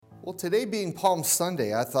Well, today being Palm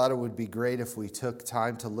Sunday, I thought it would be great if we took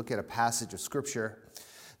time to look at a passage of Scripture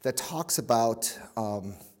that talks about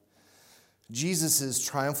Jesus'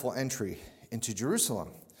 triumphal entry into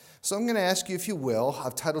Jerusalem. So I'm going to ask you, if you will,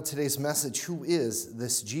 I've titled today's message, Who is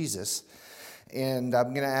this Jesus? And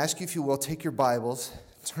I'm going to ask you, if you will, take your Bibles,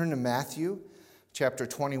 turn to Matthew chapter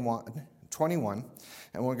 21,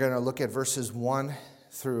 and we're going to look at verses 1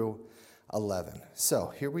 through 11.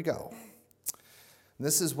 So here we go.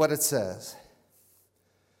 This is what it says.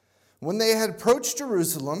 When they had approached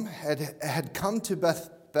Jerusalem, had come to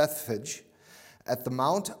Bethphage at the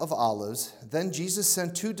Mount of Olives, then Jesus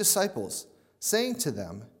sent 2 disciples, saying to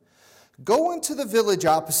them, "Go into the village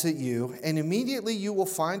opposite you, and immediately you will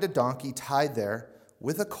find a donkey tied there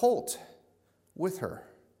with a colt with her.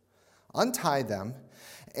 Untie them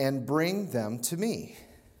and bring them to me.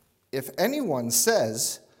 If anyone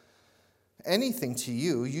says anything to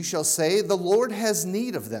you, you shall say, 'The Lord has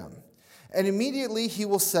need of them,' and immediately he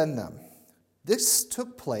will send them." This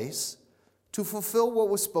took place to fulfill what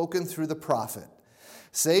was spoken through the prophet.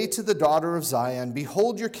 "Say to the daughter of Zion,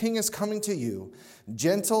 Behold, your king is coming to you,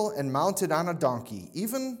 gentle and mounted on a donkey,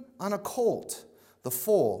 even on a colt, the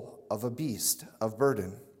foal of a beast of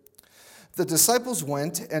burden." The disciples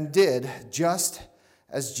went and did just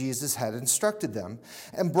as Jesus had instructed them,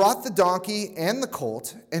 and brought the donkey and the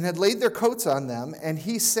colt, and had laid their coats on them, and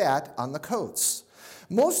he sat on the coats.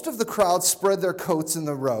 Most of the crowd spread their coats in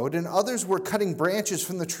the road, and others were cutting branches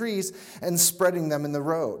from the trees and spreading them in the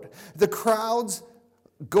road. The crowds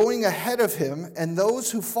going ahead of him and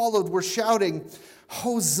those who followed were shouting,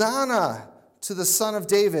 "Hosanna to the Son of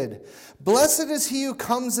David! Blessed is he who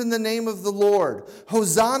comes in the name of the Lord!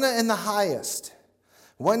 Hosanna in the highest!"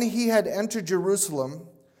 When he had entered Jerusalem,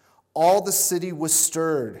 all the city was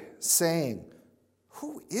stirred, saying,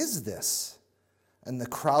 "Who is this?" And the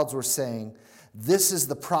crowds were saying, "This is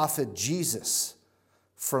the prophet Jesus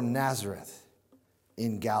from Nazareth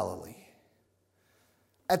in Galilee."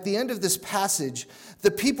 At the end of this passage,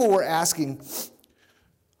 the people were asking,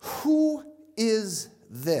 "Who is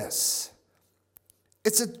this?"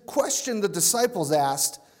 It's a question the disciples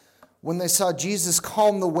asked when they saw Jesus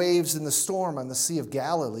calm the waves in the storm on the Sea of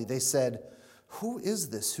Galilee. They said, "Who is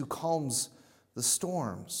this who calms the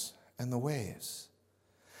storms and the waves?"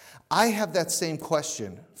 I have that same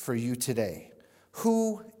question for you today.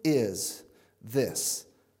 Who is this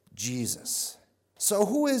Jesus? So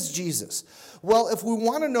who is Jesus? Well, if we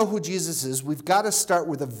want to know who Jesus is, we've got to start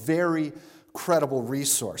with a very credible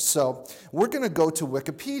resource. So we're going to go to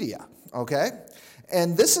Wikipedia, okay?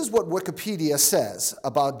 And this is what Wikipedia says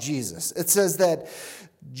about Jesus. It says that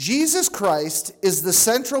Jesus Christ is the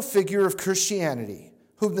central figure of Christianity,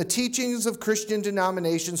 whom the teachings of Christian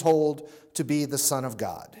denominations hold to be the Son of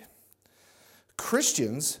God.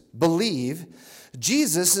 Christians believe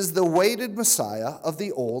Jesus is the awaited Messiah of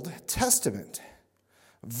the Old Testament.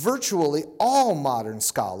 Virtually all modern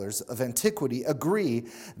scholars of antiquity agree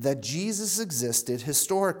that Jesus existed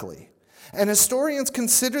historically, and historians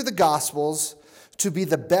consider the Gospels to be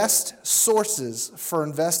the best sources for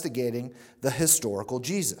investigating the historical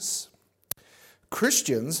Jesus.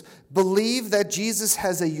 Christians believe that Jesus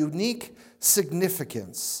has a unique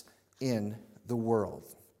significance in the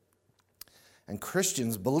world. And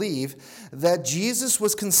Christians believe that Jesus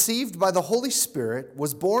was conceived by the Holy Spirit,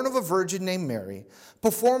 was born of a virgin named Mary,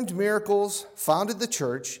 performed miracles, founded the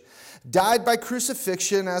church, died by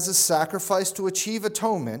crucifixion as a sacrifice to achieve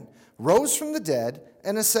atonement, rose from the dead,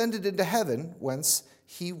 and ascended into heaven, whence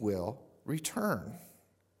he will return.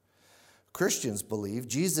 Christians believe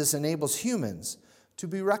Jesus enables humans to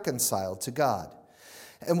be reconciled to God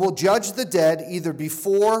and will judge the dead either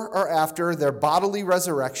before or after their bodily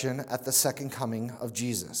resurrection at the second coming of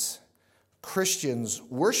Jesus. Christians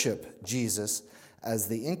worship Jesus as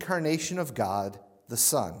the incarnation of God, the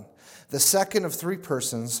Son, the second of 3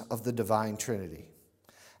 persons of the divine Trinity.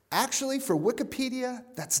 Actually, for Wikipedia,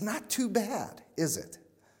 that's not too bad, is it?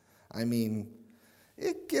 I mean,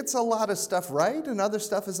 it gets a lot of stuff right, and other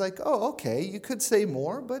stuff is like, oh, okay, you could say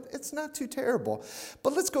more, but it's not too terrible.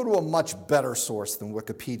 But let's go to a much better source than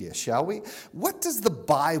Wikipedia, shall we? What does the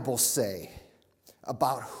Bible say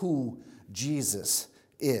about who Jesus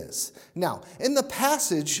is? Now, in the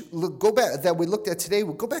passage that we looked at today,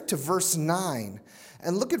 we'll go back to verse 9,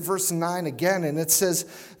 and look at verse 9 again, and it says,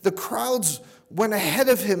 the crowds went ahead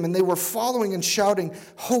of him, and they were following and shouting,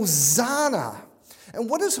 "Hosanna!" And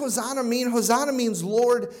what does Hosanna mean? Hosanna means,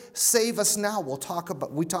 "Lord, save us now."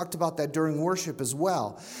 We talked about that during worship as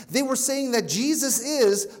well. They were saying that Jesus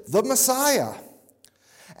is the Messiah.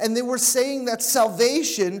 And they were saying that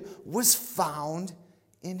salvation was found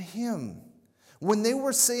in him. When they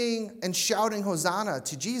were saying and shouting Hosanna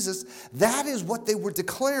to Jesus, that is what they were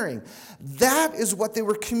declaring. That is what they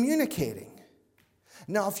were communicating.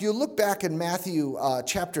 Now, if you look back in Matthew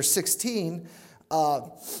chapter 16,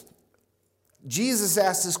 Jesus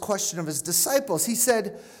asked this question of his disciples. He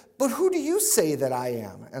said, "But who do you say that I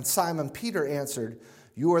am?" And Simon Peter answered,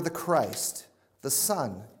 "You are the Christ, the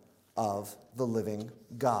Son of the living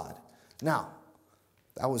God." Now,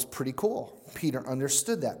 that was pretty cool. Peter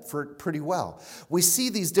understood that pretty well. We see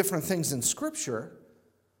these different things in Scripture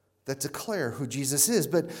that declare who Jesus is.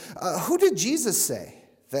 But who did Jesus say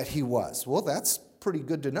that he was? Well, that's pretty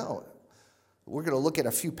good to know. We're going to look at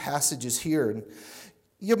a few passages here, and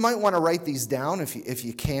you might want to write these down if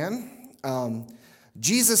you can.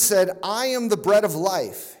 Jesus said, "I am the bread of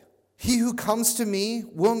life. He who comes to me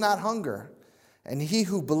will not hunger, and he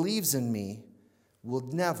who believes in me will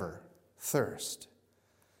never thirst."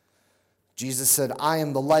 Jesus said, "I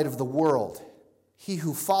am the light of the world. He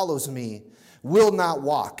who follows me will not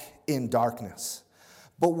walk in darkness,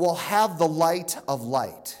 but will have the light of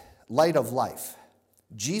life."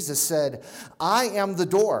 Jesus said, "I am the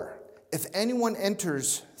door. If anyone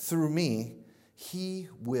enters through me, he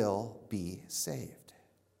will be saved."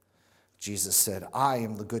 Jesus said, "I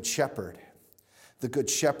am the good shepherd. The good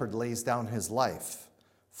shepherd lays down his life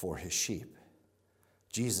for his sheep."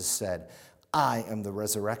 Jesus said, "I am the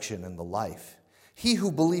resurrection and the life. He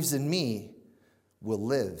who believes in me will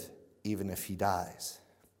live even if he dies."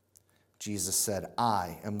 Jesus said,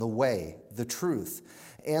 "I am the way, the truth,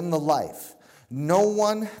 and the life. No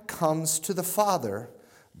one comes to the Father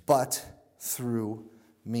but through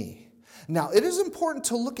me." Now, it is important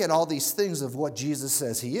to look at all these things of what Jesus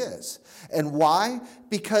says he is. And why?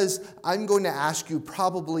 Because I'm going to ask you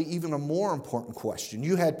probably even a more important question.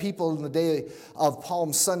 You had people in the day of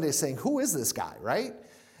Palm Sunday saying, "Who is this guy?" Right?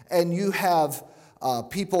 And you have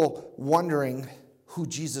people wondering who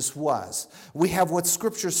Jesus was. We have what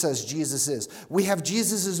Scripture says Jesus is. We have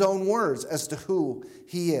Jesus' own words as to who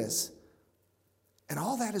he is. And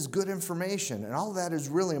all that is good information, and all that is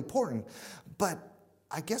really important. But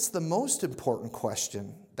I guess the most important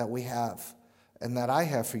question that we have, and that I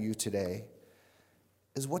have for you today,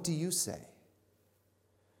 is what do you say?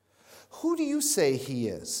 Who do you say he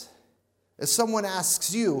is? If someone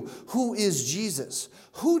asks you, who is Jesus?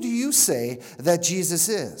 Who do you say that Jesus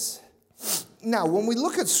is? Now, when we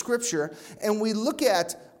look at Scripture and we look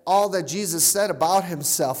at all that Jesus said about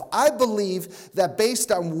himself, I believe that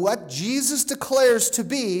based on what Jesus declares to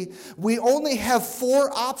be, we only have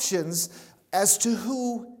 4 options as to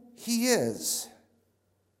who he is.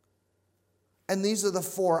 And these are the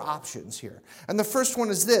 4 options here. And the first one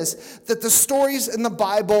is this, that the stories in the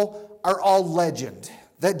Bible are all legend.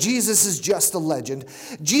 That Jesus is just a legend.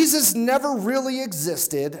 Jesus never really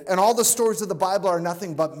existed, and all the stories of the Bible are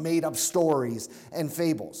nothing but made-up stories and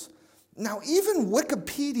fables. Now, even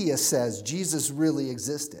Wikipedia says Jesus really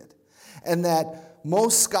existed, and that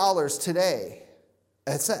most scholars today,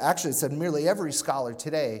 it said nearly every scholar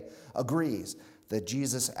today agrees that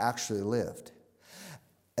Jesus actually lived.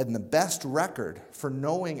 And the best record for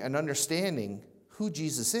knowing and understanding who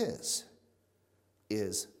Jesus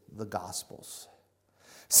is the Gospels.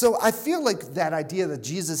 So I feel like that idea that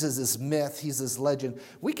Jesus is this myth, he's this legend,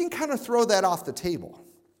 we can kind of throw that off the table.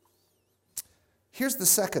 Here's the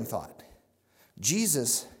second thought.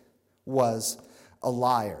 Jesus was a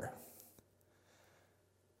liar.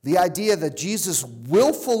 The idea that Jesus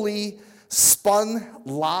willfully spun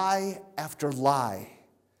lie after lie.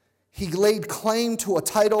 He laid claim to a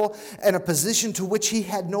title and a position to which he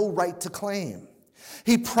had no right to claim.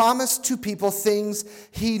 He promised to people things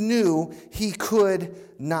he knew he could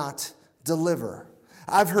not deliver.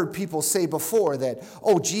 I've heard people say before that,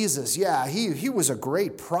 oh, Jesus, yeah, he was a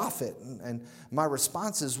great prophet. And my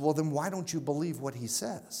response is, well, then why don't you believe what he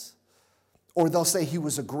says? Or they'll say he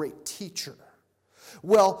was a great teacher.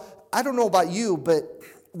 Well, I don't know about you, but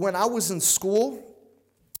when I was in school,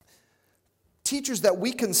 teachers that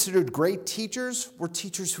we considered great teachers were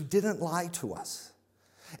teachers who didn't lie to us.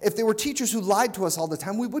 If they were teachers who lied to us all the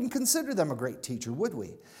time, we wouldn't consider them a great teacher, would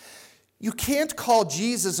we? You can't call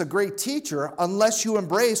Jesus a great teacher unless you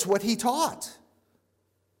embrace what he taught.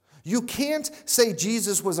 You can't say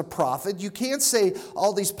Jesus was a prophet. You can't say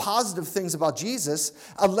all these positive things about Jesus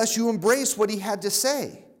unless you embrace what he had to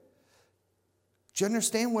say. Do you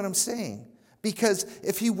understand what I'm saying? Because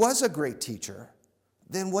if he was a great teacher,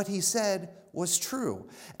 then what he said was true.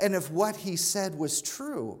 And if what he said was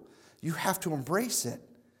true, you have to embrace it.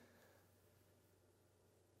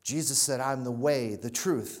 Jesus said, I'm the way, the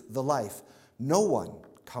truth, the life. No one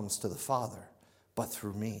comes to the Father but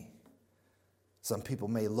through me. Some people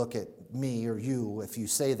may look at me or you if you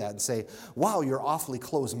say that and say, wow, you're awfully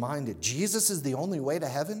close-minded. Jesus is the only way to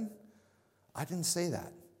heaven? I didn't say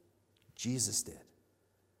that. Jesus did.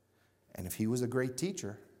 And if he was a great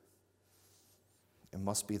teacher, it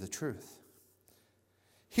must be the truth.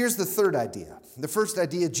 Here's the third idea. The first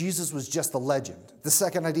idea, Jesus was just a legend. The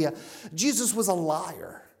second idea, Jesus was a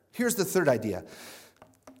liar. Here's the third idea.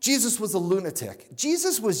 Jesus was a lunatic.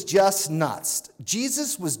 Jesus was just nuts.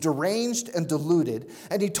 Jesus was deranged and deluded,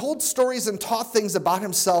 and he told stories and taught things about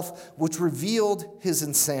himself which revealed his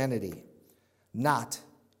insanity, not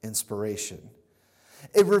inspiration.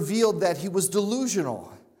 It revealed that he was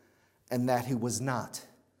delusional and that he was not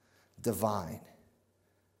divine.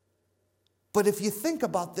 But if you think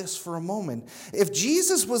about this for a moment, if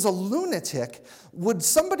Jesus was a lunatic, would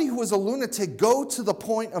somebody who was a lunatic go to the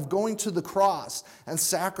point of going to the cross and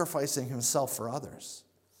sacrificing himself for others?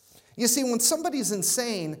 You see, when somebody's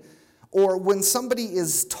insane or when somebody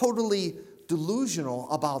is totally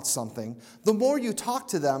delusional about something, the more you talk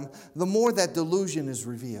to them, the more that delusion is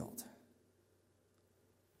revealed.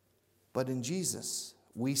 But in Jesus,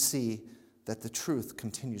 we see that the truth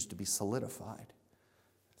continues to be solidified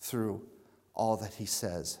through all that he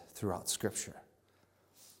says throughout Scripture.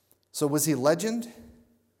 So was he a legend?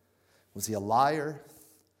 Was he a liar?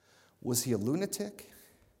 Was he a lunatic?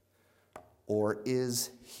 Or is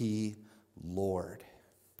he Lord?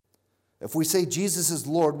 If we say Jesus is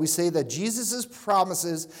Lord, we say that Jesus'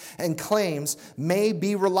 promises and claims may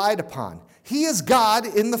be relied upon. He is God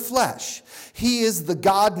in the flesh. He is the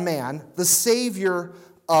God-man, the Savior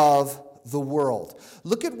of the world.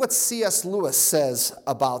 Look at what C.S. Lewis says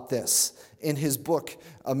about this in his book,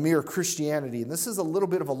 A Mere Christianity. And this is a little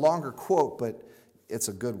bit of a longer quote, but it's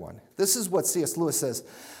a good one. This is what C.S. Lewis says.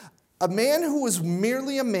 A man who was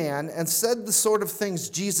merely a man and said the sort of things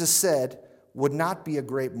Jesus said would not be a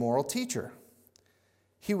great moral teacher.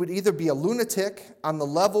 He would either be a lunatic on the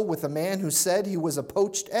level with a man who said he was a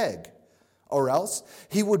poached egg, or else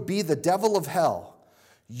he would be the devil of hell.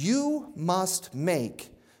 You must make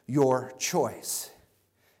your choice.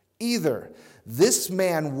 Either this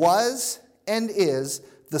man was and is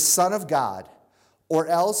the Son of God, or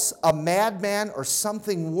else a madman or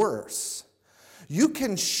something worse. You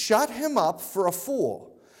can shut him up for a fool.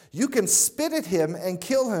 You can spit at him and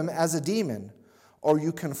kill him as a demon, or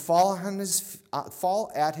you can fall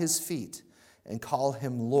at his feet and call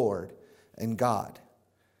him Lord and God.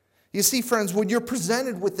 You see, friends, when you're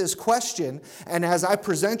presented with this question, and as I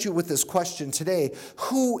present you with this question today,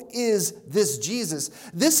 who is this Jesus?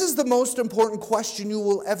 This is the most important question you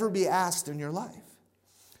will ever be asked in your life.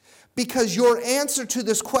 Because your answer to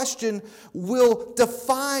this question will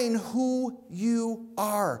define who you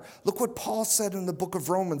are. Look what Paul said in the book of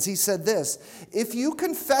Romans. He said this, if you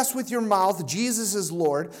confess with your mouth Jesus is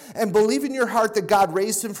Lord and believe in your heart that God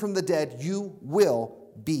raised him from the dead, you will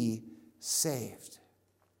be saved.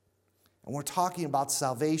 And we're talking about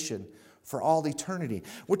salvation for all eternity.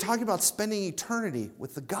 We're talking about spending eternity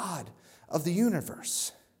with the God of the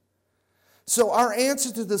universe. So our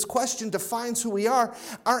answer to this question defines who we are.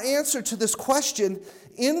 Our answer to this question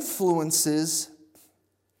influences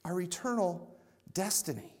our eternal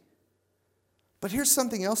destiny. But here's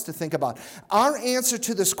something else to think about. Our answer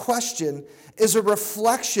to this question is a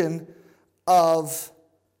reflection of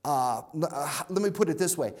let me put it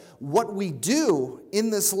this way. What we do in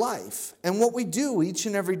this life and what we do each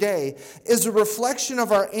and every day is a reflection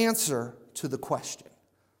of our answer to the question.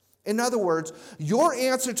 In other words, your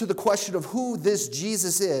answer to the question of who this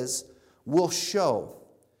Jesus is will show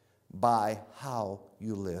by how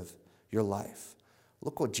you live your life.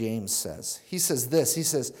 Look what James says. He says this. He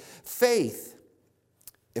says, faith,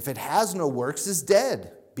 if it has no works, is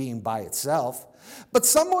dead, being by itself. But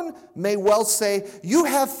someone may well say, you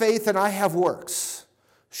have faith and I have works.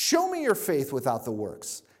 Show me your faith without the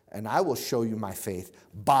works, and I will show you my faith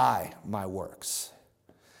by my works.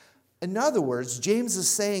 In other words, James is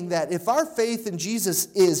saying that if our faith in Jesus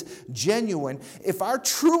is genuine, if our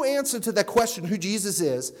true answer to that question, who Jesus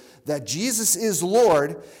is, that Jesus is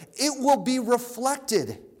Lord, it will be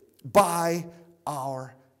reflected by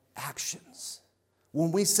our actions.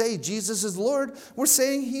 When we say Jesus is Lord, we're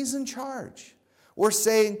saying he's in charge. We're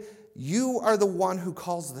saying you are the one who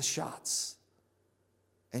calls the shots,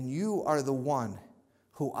 and you are the one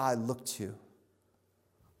who I look to.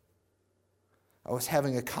 I was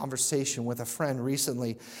having a conversation with a friend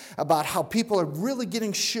recently about how people are really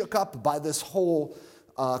getting shook up by this whole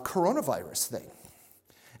coronavirus thing.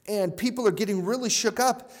 And people are getting really shook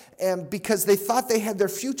up and because they thought they had their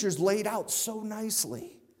futures laid out so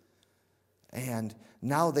nicely. And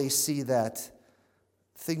now they see that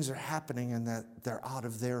things are happening and that they're out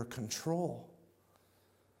of their control.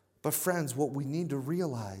 But friends, what we need to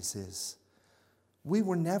realize is we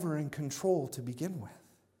were never in control to begin with.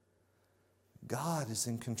 God is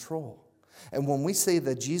in control. And when we say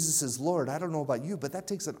that Jesus is Lord, I don't know about you, but that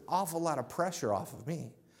takes an awful lot of pressure off of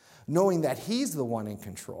me. Knowing that He's the one in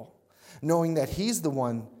control. Knowing that He's the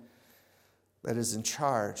one that is in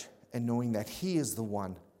charge. And knowing that He is the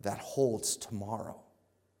one that holds tomorrow.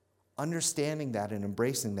 Understanding that and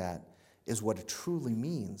embracing that is what it truly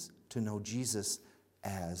means to know Jesus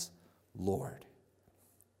as Lord.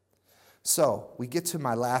 So, we get to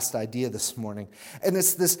my last idea this morning, and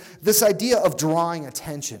it's this idea of drawing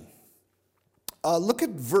attention. Look at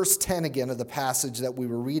verse 10 again of the passage that we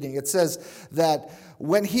were reading. It says that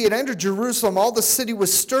when He had entered Jerusalem, all the city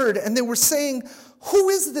was stirred, and they were saying, "Who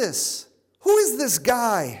is this? Who is this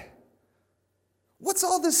guy? What's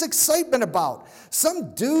all this excitement about?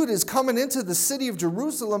 Some dude is coming into the city of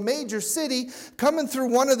Jerusalem, major city, coming through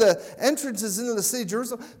one of the entrances into the city of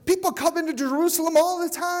Jerusalem. People come into Jerusalem all the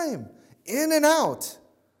time, in and out.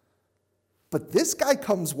 But this guy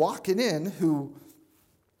comes walking in who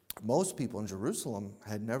most people in Jerusalem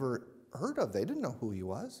had never heard of. They didn't know who he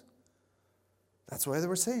was. That's why they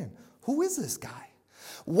were saying, who is this guy?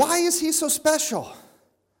 Why is he so special?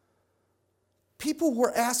 People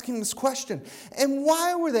were asking this question. And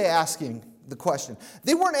why were they asking the question?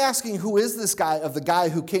 They weren't asking who is this guy of the guy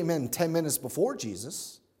who came in 10 minutes before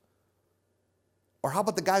Jesus. Or how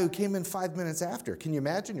about the guy who came in 5 minutes after? Can you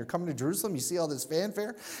imagine? You're coming to Jerusalem, you see all this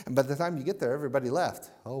fanfare, and by the time you get there, everybody left.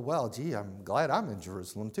 Oh, well, gee, I'm glad I'm in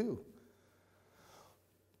Jerusalem too.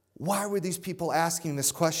 Why were these people asking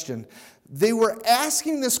this question? They were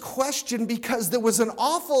asking this question because there was an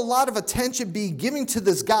awful lot of attention being given to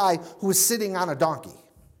this guy who was sitting on a donkey.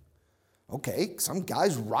 Okay, some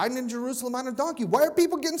guy's riding in Jerusalem on a donkey. Why are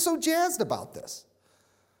people getting so jazzed about this?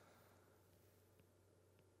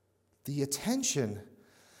 The attention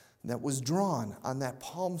that was drawn on that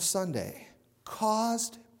Palm Sunday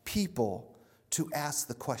caused people to ask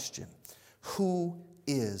the question, who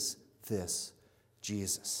is this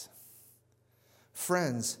Jesus?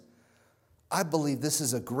 Friends, I believe this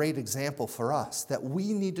is a great example for us, that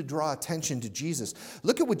we need to draw attention to Jesus.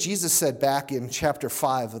 Look at what Jesus said back in chapter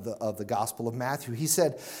 5 of the Gospel of Matthew. He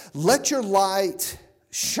said, "Let your light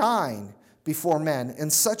shine before men in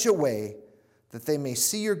such a way that they may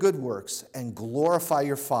see your good works and glorify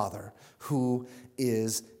your Father who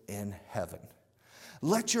is in heaven."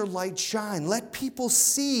 Let your light shine. Let people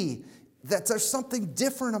see that there's something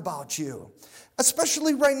different about you.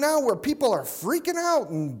 Especially right now where people are freaking out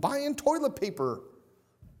and buying toilet paper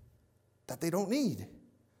that they don't need.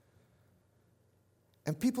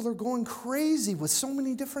 And people are going crazy with so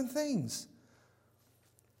many different things.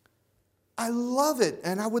 I love it,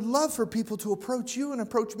 and I would love for people to approach you and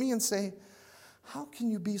approach me and say, how can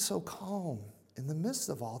you be so calm in the midst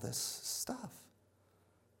of all this stuff?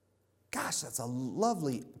 Gosh, that's a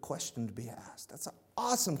lovely question to be asked. That's an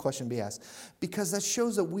awesome question to be asked, because that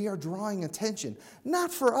shows that we are drawing attention.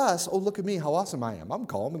 Not for us, oh, look at me, how awesome I am. I'm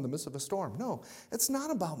calm in the midst of a storm. No, it's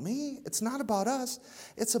not about me. It's not about us.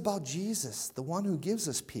 It's about Jesus, the one who gives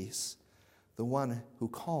us peace, the one who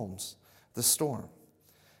calms the storm.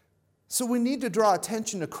 So we need to draw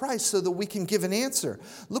attention to Christ so that we can give an answer.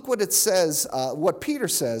 Look what it says, what Peter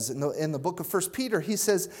says in the book of 1 Peter. He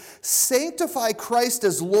says, "Sanctify Christ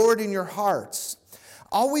as Lord in your hearts,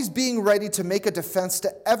 always being ready to make a defense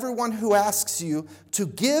to everyone who asks you to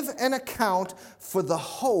give an account for the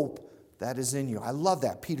hope that is in you." I love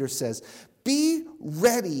that. Peter says, be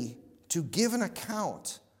ready to give an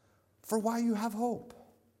account for why you have hope.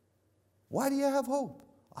 Why do you have hope?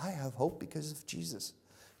 I have hope because of Jesus.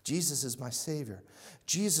 Jesus is my Savior.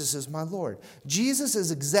 Jesus is my Lord. Jesus is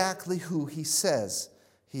exactly who He says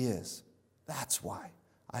He is. That's why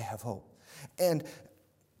I have hope. And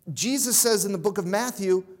Jesus says in the book of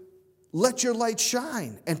Matthew, let your light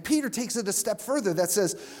shine. And Peter takes it a step further that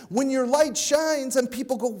says, when your light shines and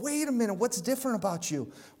people go, wait a minute, what's different about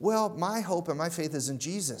you? Well, my hope and my faith is in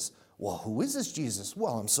Jesus. Well, who is this Jesus?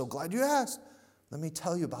 Well, I'm so glad you asked. Let me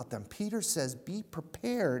tell you about them. Peter says, be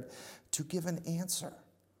prepared to give an answer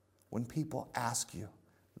when people ask you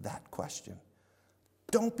that question.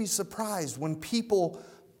 Don't be surprised when people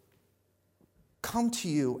come to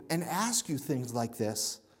you and ask you things like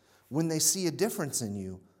this, when they see a difference in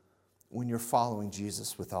you when you're following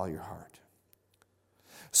Jesus with all your heart.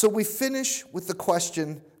 So we finish with the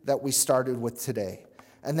question that we started with today.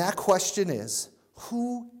 And that question is,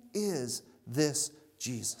 who is this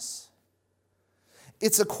Jesus?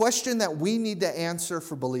 It's a question that we need to answer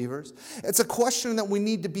for believers. It's a question that we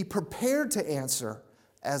need to be prepared to answer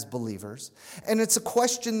as believers. And it's a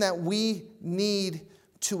question that we need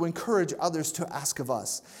to encourage others to ask of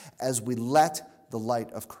us as we let the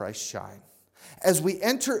light of Christ shine. As we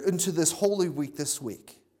enter into this Holy Week this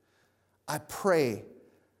week, I pray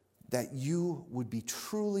that you would be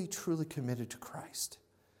truly, truly committed to Christ,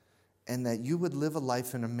 and that you would live a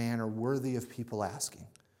life in a manner worthy of people asking,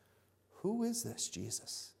 who is this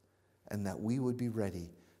Jesus? And that we would be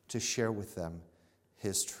ready to share with them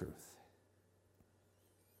his truth.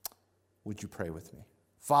 Would you pray with me?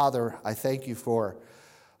 Father, I thank you for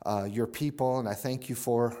your people, and I thank you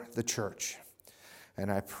for the church.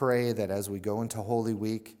 And I pray that as we go into Holy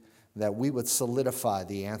Week, that we would solidify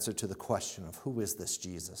the answer to the question of who is this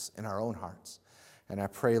Jesus in our own hearts. And I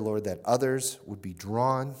pray, Lord, that others would be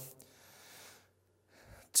drawn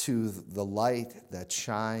to the light that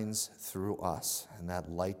shines through us, and that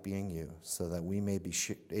light being you, so that we may be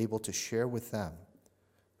able to share with them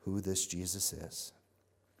who this Jesus is.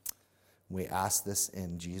 We ask this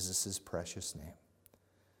in Jesus' precious name.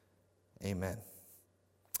 Amen.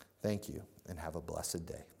 Thank you, and have a blessed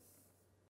day.